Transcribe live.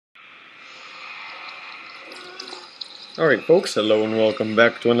Alright folks, hello and welcome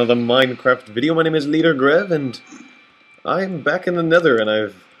back to another Minecraft video. My name is Leader Grev and I'm back in the Nether and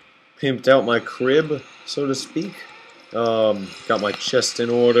I've pimped out my crib, so to speak. Got my chest in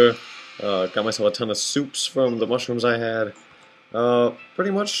order, got myself a ton of soups from the mushrooms I had.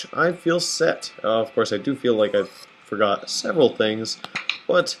 Pretty much I feel set. Of course I do feel like I forgot several things,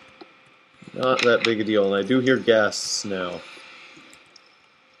 but not that big a deal, and I do hear ghasts now.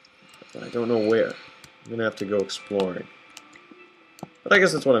 But I don't know where. I'm gonna have to go exploring. But I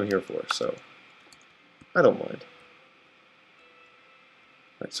guess that's what I'm here for, so I don't mind.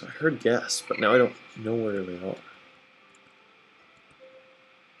 Alright, so I heard gas, but now I don't know where they are.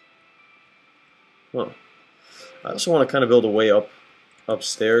 Huh. I also want to kind of build a way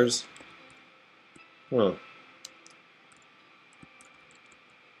upstairs. Huh.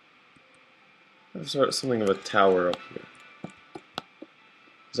 I have sort of something of a tower up here.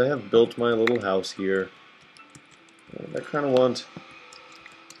 Because I have built my little house here. And I kind of want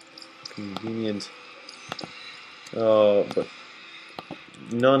convenient, but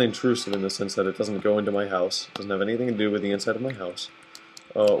non-intrusive in the sense that it doesn't go into my house. It doesn't have anything to do with the inside of my house.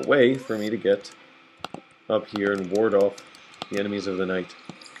 Way for me to get up here and ward off the enemies of the night.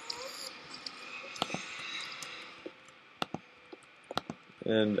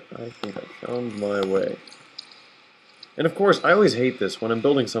 And I think I found my way. And of course, I always hate this when I'm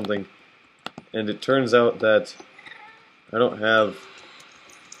building something and it turns out that I don't have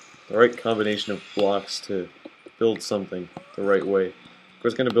the right combination of blocks to build something the right way. I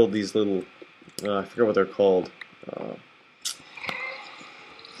was going to build these little, I forget what they're called.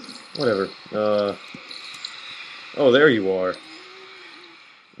 Whatever. Oh, there you are.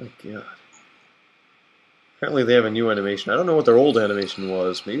 My God. Apparently they have a new animation. I don't know what their old animation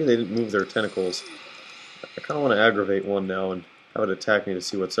was. Maybe they didn't move their tentacles. I kind of want to aggravate one now and have it attack me to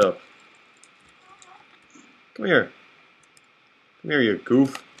see what's up. Come here. Come here, you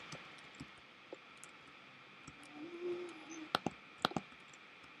goof.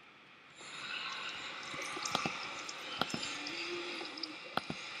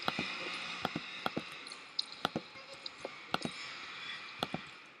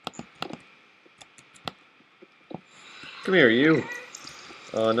 Come here, you.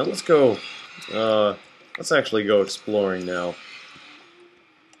 Now let's go. Let's actually go exploring now.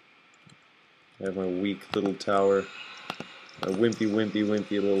 I have my weak little tower. My wimpy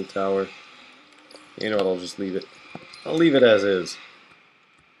little tower. You know what, I'll just leave it. I'll leave it as is.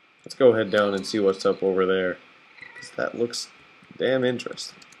 Let's go head down and see what's up over there. Because that looks damn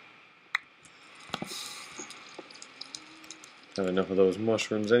interesting. Have enough of those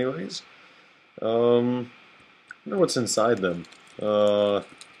mushrooms anyways. I wonder what's inside them. If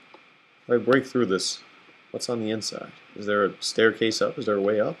I break through this, what's on the inside? Is there a staircase up? Is there a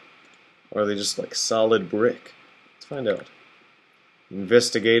way up? Or are they just like solid brick? Let's find out.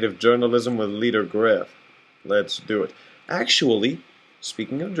 Investigative journalism with Leader Grev. Let's do it. Actually,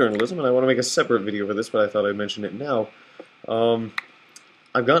 speaking of journalism, and I want to make a separate video for this, but I thought I'd mention it now.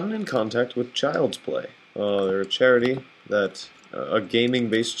 I've gotten in contact with Child's Play. They're a charity that, a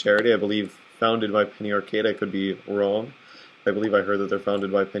gaming-based charity, I believe, founded by Penny Arcade. I could be wrong. I believe I heard that they're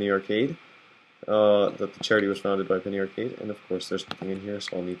founded by Penny Arcade. That the charity was founded by Penny Arcade. And of course, there's nothing in here,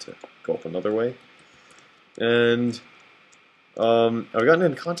 so I'll need to go up another way. And I've gotten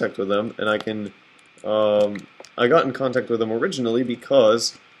in contact with them, and I got in contact with them originally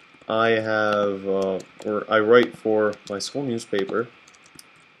because I I write for my school newspaper,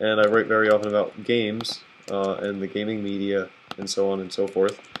 and I write very often about games, and the gaming media, and so on and so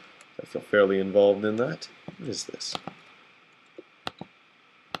forth. I feel fairly involved in that. What is this?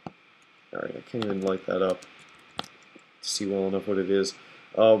 Alright, I can't even light that up to see well enough what it is.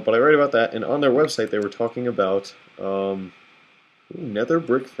 But I write about that, and on their website they were talking about nether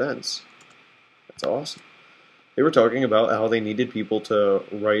brick fence. That's awesome. They were talking about how they needed people to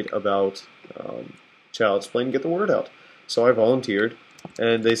write about Child's Play and get the word out. So I volunteered,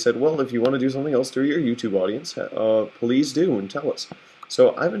 and they said, well, if you want to do something else through your YouTube audience, please do and tell us.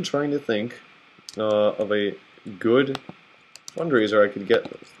 So I've been trying to think of a good fundraiser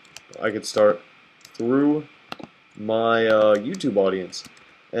I could start through my YouTube audience.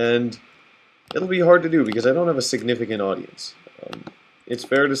 And it'll be hard to do because I don't have a significant audience. It's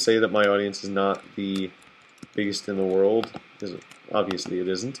fair to say that my audience is not the biggest in the world, because obviously it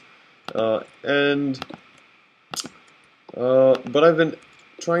isn't. But I've been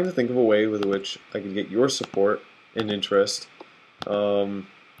trying to think of a way with which I could get your support and interest in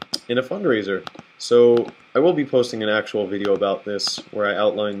a fundraiser. So I will be posting an actual video about this where I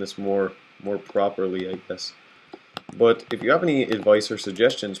outline this more properly, I guess. But if you have any advice or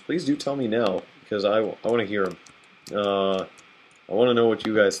suggestions, please do tell me now, because I want to hear them. I want to know what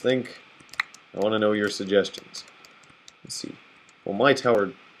you guys think. I want to know your suggestions. Let's see. Well, my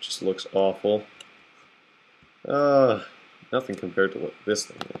tower just looks awful. Nothing compared to what this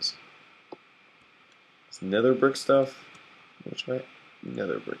thing is. It's nether brick stuff. Which way?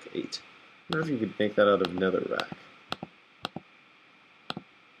 Nether brick 8. I wonder if you could make that out of netherrack.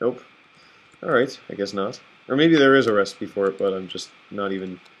 Nope. Alright, I guess not. Or maybe there is a recipe for it, but I'm just not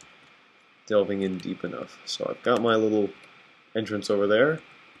even delving in deep enough. So I've got my little entrance over there.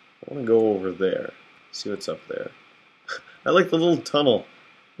 I want to go over there. See what's up there. I like the little tunnel.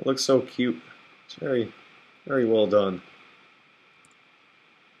 It looks so cute. It's very, very well done.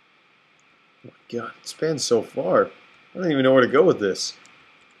 Oh my god, it spans so far. I don't even know where to go with this.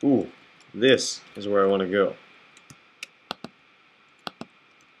 Ooh, this is where I want to go.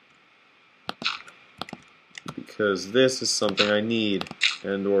 Because this is something I need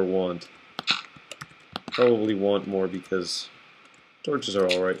and or want. Probably want more because torches are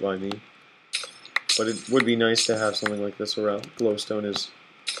alright by me. But it would be nice to have something like this around. Glowstone is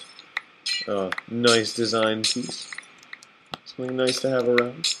a nice design piece. Something nice to have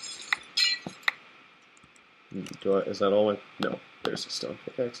around. Is that all my... No, there's a stone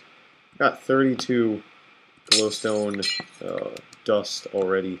pickaxe. Got 32 glowstone dust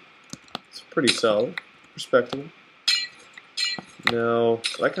already. It's pretty solid. Respectable. Now,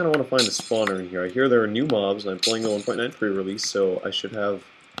 I kind of want to find a spawner in here. I hear there are new mobs, and I'm playing the 1.9 pre-release, so I should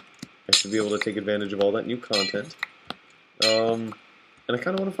be able to take advantage of all that new content. And I kind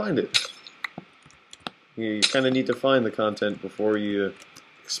of want to find it. You kind of need to find the content before you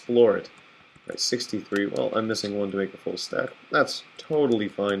explore it. Right, 63. Well, I'm missing one to make a full stack. That's totally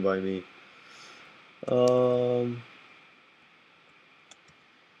fine by me. Alright,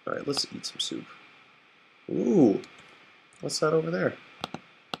 let's eat some soup. Ooh, what's that over there?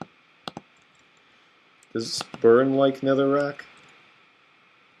 Does this burn like netherrack?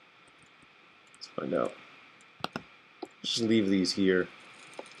 Let's find out. Just leave these here.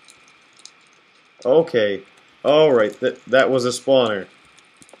 Okay. Alright, that was a spawner.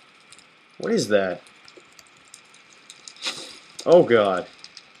 What is that? Oh god.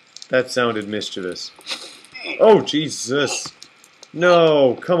 That sounded mischievous. Oh Jesus.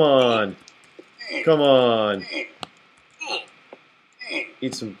 No, come on. Come on.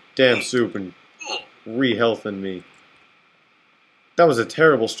 Eat some damn soup and re-healthen me. That was a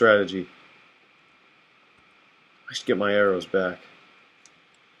terrible strategy. I should get my arrows back.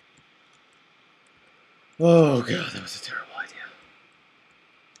 Oh god, that was a terrible idea.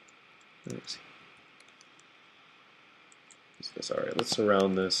 Let's see. Alright, let's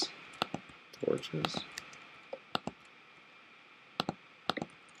surround this. Torches.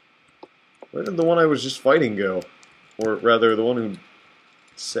 Where did the one I was just fighting go? Or rather, the one who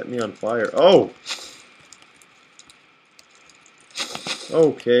set me on fire. Oh!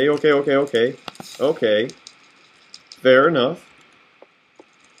 Okay. Okay. Fair enough.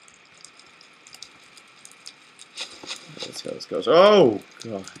 Let's see how this goes. Oh!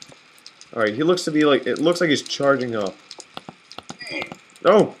 God. Alright, he looks to be like... It looks like he's charging up.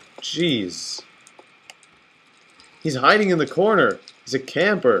 Oh! Jeez. He's hiding in the corner. He's a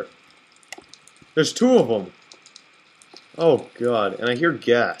camper. There's two of them. Oh, God. And I hear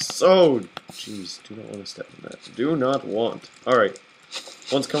gas. Oh, jeez. Do not want to step in that. Do not want. Alright.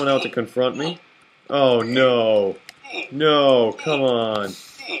 One's coming out to confront me. Oh, no. No, come on.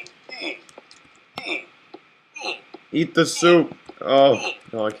 Eat the soup. Oh,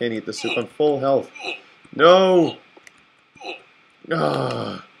 no, I can't eat the soup. I'm full health. No.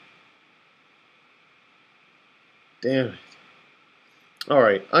 Ah. Damn it.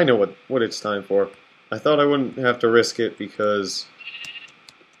 Alright, I know what it's time for. I thought I wouldn't have to risk it because...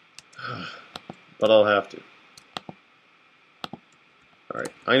 but I'll have to.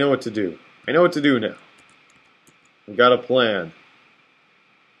 Alright, I know what to do. I know what to do now. I've got a plan.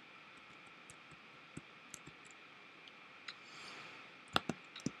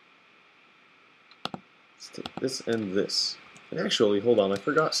 Let's take this and this. And actually, hold on, I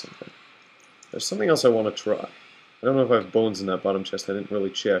forgot something. There's something else I want to try. I don't know if I have bones in that bottom chest, I didn't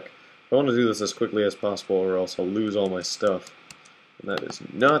really check. I want to do this as quickly as possible or else I'll lose all my stuff. And that is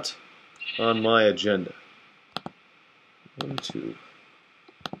not on my agenda. 1, 2.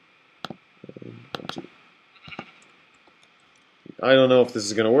 1, 2. I don't know if this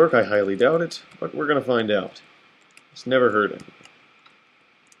is going to work, I highly doubt it, but we're going to find out. It's never hurt anyone.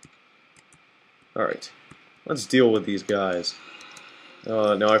 Alright, let's deal with these guys.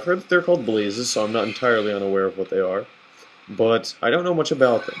 Now, I've heard that they're called blazes, so I'm not entirely unaware of what they are. But I don't know much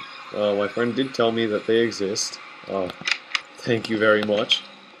about them. My friend did tell me that they exist. Thank you very much.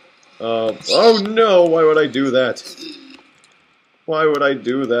 Oh no! Why would I do that? Why would I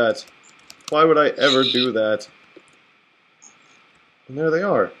do that? Why would I ever do that? And there they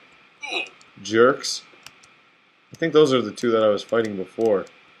are. Jerks. I think those are the two that I was fighting before.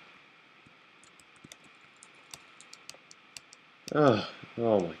 Oh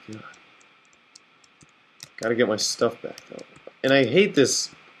my god. Gotta get my stuff back, though. And I hate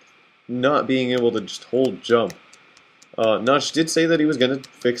this not being able to just hold jump. Notch did say that he was gonna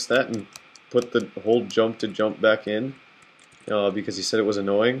fix that and put the hold jump to jump back in. Because he said it was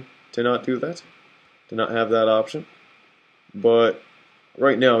annoying to not do that. To not have that option. But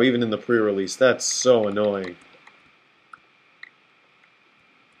right now, even in the pre-release, that's so annoying.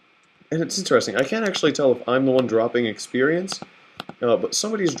 And it's interesting. I can't actually tell if I'm the one dropping experience. But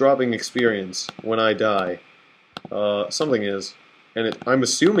somebody's dropping experience when I die. Something is. And I'm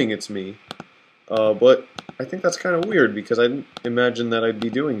assuming it's me. But I think that's kind of weird because I didn't imagine that I'd be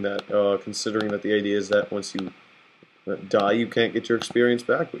doing that, considering that the idea is that once you die, you can't get your experience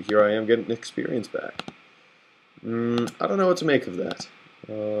back. But here I am getting experience back. I don't know what to make of that.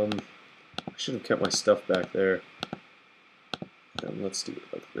 I should have kept my stuff back there. And let's do it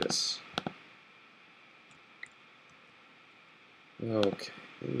like this. Okay,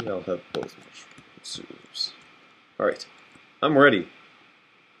 maybe I'll have both mushrooms. Alright, I'm ready.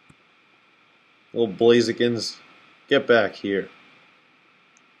 Little Blazikins, get back here.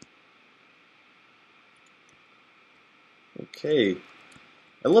 Okay.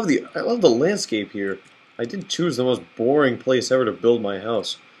 I love the landscape here. I did choose the most boring place ever to build my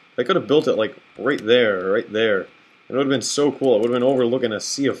house. I could have built it like right there, or right there. It would have been so cool. It would have been overlooking a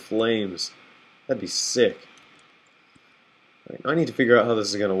sea of flames. That'd be sick. Right, I need to figure out how this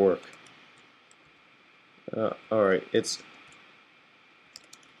is gonna work. Alright, it's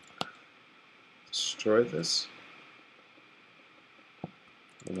destroy this.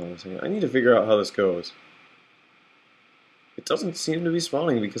 Hold on a second. I need to figure out how this goes. It doesn't seem to be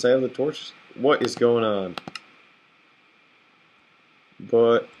spawning because I have the torches. What is going on?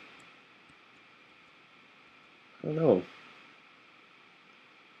 But I don't know.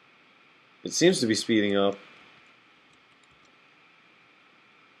 It seems to be speeding up.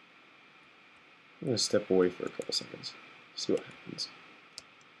 I'm gonna step away for a couple seconds. See what happens.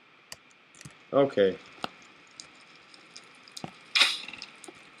 Okay.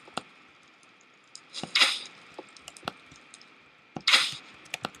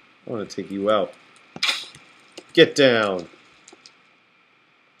 I want to take you out. Get down!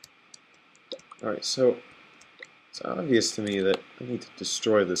 Alright, so it's obvious to me that I need to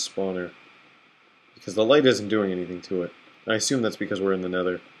destroy this spawner. Because the light isn't doing anything to it. I assume that's because we're in the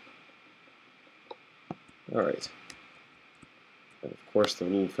nether. Alright. And of course the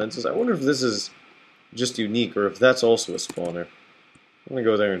little fences. I wonder if this is just unique or if that's also a spawner. I'm gonna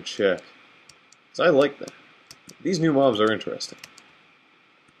go there and check. Because I like that. These new mobs are interesting.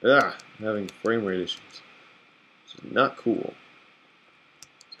 Ah, I'm having frame rate issues. Which is not cool.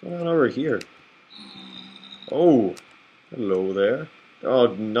 What's going on over here? Oh, hello there.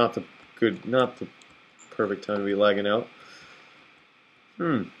 Oh, not the perfect time to be lagging out.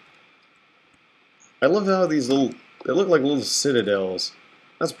 I love how these they look like little citadels.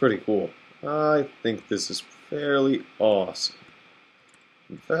 That's pretty cool. I think this is fairly awesome.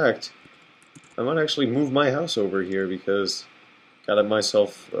 In fact, I might actually move my house over here because got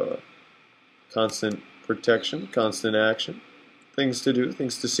myself constant protection, constant action, things to do,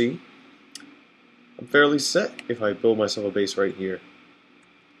 things to see. I'm fairly set if I build myself a base right here.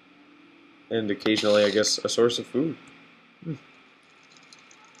 And occasionally, I guess, a source of food. I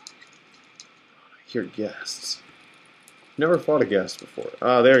hear ghasts. Never fought a ghast before.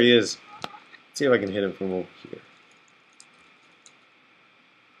 Ah, there he is. Let's see if I can hit him from over here.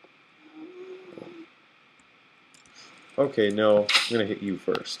 Okay, no. I'm gonna hit you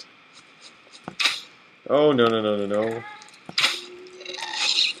first. Oh, no, no, no, no, no.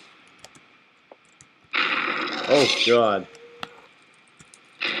 Oh, God.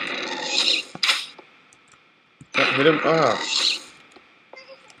 Hit him. Ah.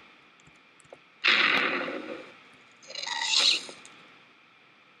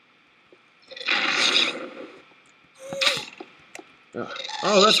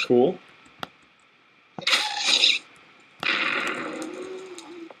 Oh, that's cool.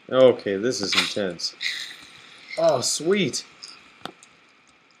 Okay, this is intense. Oh, sweet.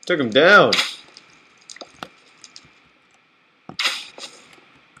 Took him down.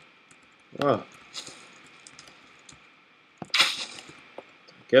 Oh.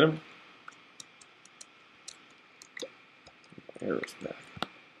 Get him? Arrows back.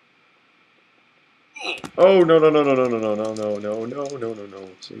 Oh, no, no, no, no, no, no, no, no, no, no, no, no, no, no.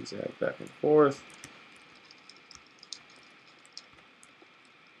 Zigzag back and forth.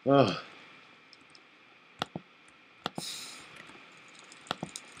 Ah.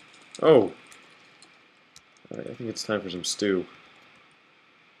 Oh. Alright, I think it's time for some stew.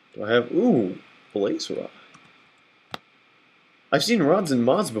 Do I have... Ooh, blaze rod. I've seen rods and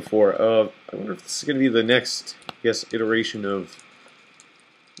mods before. I wonder if this is going to be the next, I guess, iteration of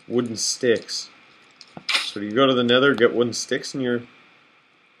wooden sticks. So you go to the nether, get wooden sticks, and you're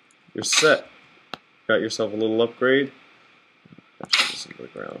set. Got yourself a little upgrade. Actually, this into the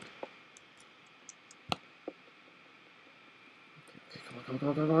ground. Okay, come on, come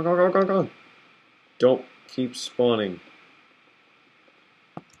on, come on, come on, come on, come on, come on. Don't keep spawning.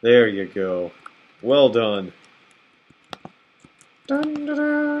 There you go. Well done. Dun, dun,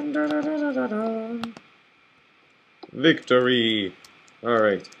 dun, dun, dun, dun, dun, dun. Victory!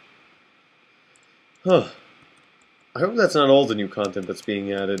 Alright. Huh. I hope that's not all the new content that's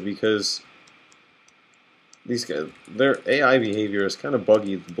being added, because these guys, their AI behavior is kind of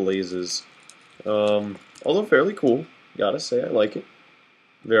buggy, the blazes. Although fairly cool, gotta say, I like it.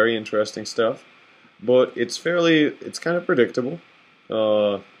 Very interesting stuff. But it's kind of predictable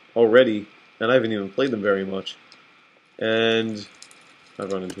already, and I haven't even played them very much. And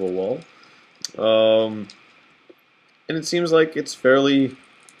I've run into a wall. And it seems like it's fairly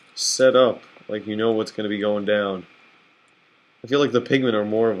set up, like you know what's going to be going down. I feel like the pigmen are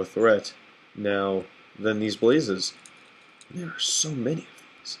more of a threat now than these blazes. There are so many of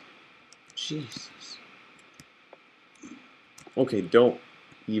these. Jesus. Okay, don't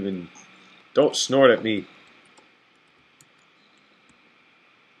snort at me.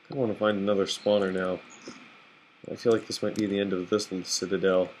 I want to find another spawner now. I feel like this might be the end of this little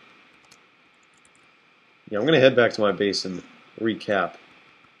citadel. Yeah, I'm going to head back to my base and recap.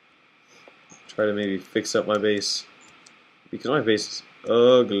 Try to maybe fix up my base. Because my base is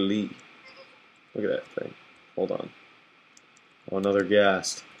ugly. Look at that thing. Hold on. Oh, another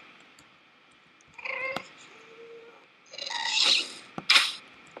ghast.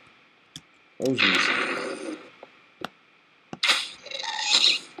 Oh, jeez.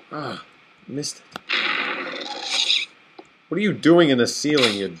 Ah, missed it. What are you doing in the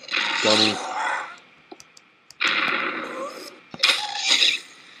ceiling, you dummy?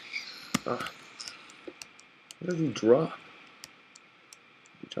 Ah. What did he drop?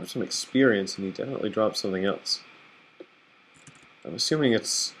 He dropped some experience, and he definitely dropped something else. I'm assuming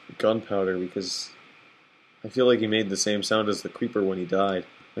it's gunpowder, because I feel like he made the same sound as the creeper when he died.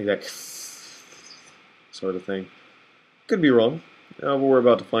 Like that sort of thing. Could be wrong, but we're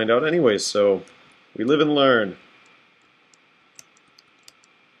about to find out anyway, so we live and learn.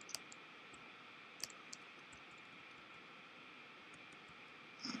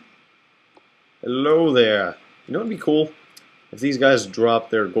 Hello there. You know what would be cool? If these guys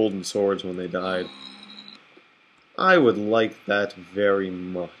dropped their golden swords when they died. I would like that very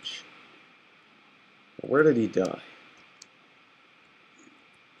much. Where did he die?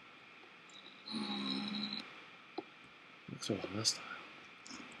 Looks so hostile.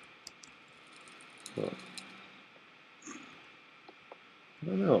 Huh. I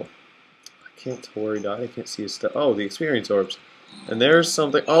don't know. I can't tell where he died. I can't see his stuff. Oh, the experience orbs. And there's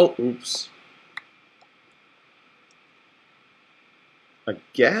something. Oh, oops. A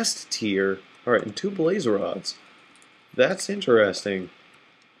ghast tier. Alright, and 2 blaze rods. That's interesting.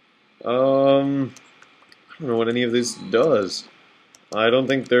 I don't know what any of this does. I don't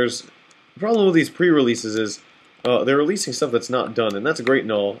think there's... The problem with these pre-releases is they're releasing stuff that's not done, and that's great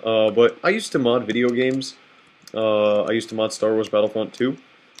and all, but I used to mod video games. I used to mod Star Wars Battlefront 2,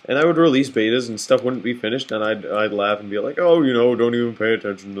 and I would release betas and stuff wouldn't be finished, and I'd laugh and be like, oh, you know, don't even pay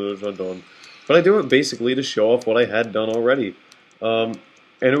attention to this, I'm done. But I do it basically to show off what I had done already. And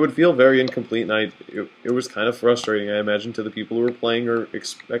it would feel very incomplete, and it was kind of frustrating, I imagine, to the people who were playing or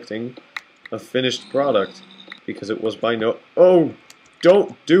expecting a finished product, because it was by no... Oh!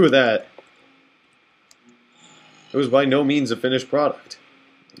 Don't do that! It was by no means a finished product.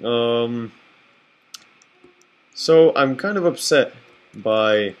 So I'm kind of upset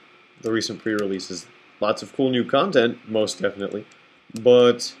by the recent pre-releases. Lots of cool new content, most definitely,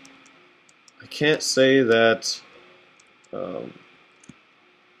 but I can't say that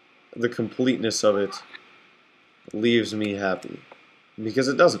the completeness of it leaves me happy, because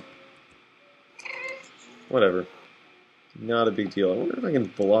it doesn't. Whatever. Not a big deal. I wonder if I can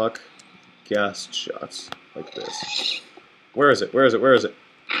block ghast shots like this. Where is it? Where is it? Where is it?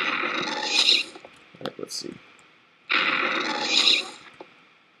 Alright, let's see.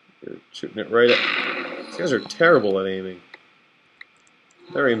 You're shooting it right at... These guys are terrible at aiming.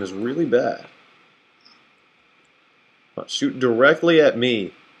 Their aim is really bad. Shoot directly at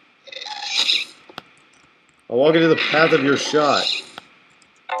me. I'll walk into the path of your shot.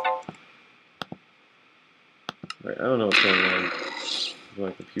 Right, I don't know what's going on with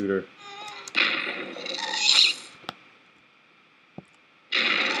my computer.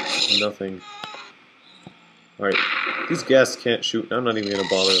 Nothing. Alright, these guests can't shoot. I'm not even going to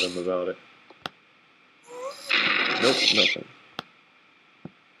bother them about it. Nope, nothing.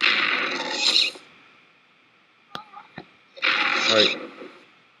 Alright.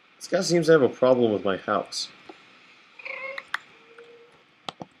 This guy seems to have a problem with my house.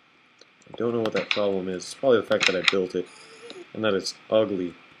 I don't know what that problem is. It's probably the fact that I built it. And that it's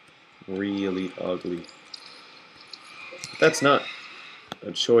ugly. Really ugly. But that's not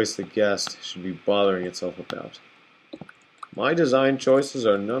a choice the guest should be bothering itself about. My design choices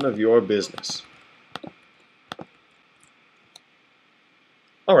are none of your business.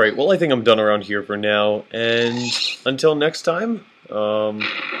 Alright, well I think I'm done around here for now, and until next time,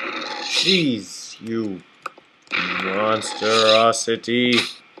 jeez, you monstrosity.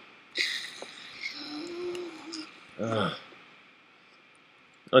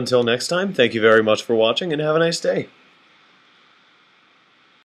 Until next time, thank you very much for watching, and have a nice day.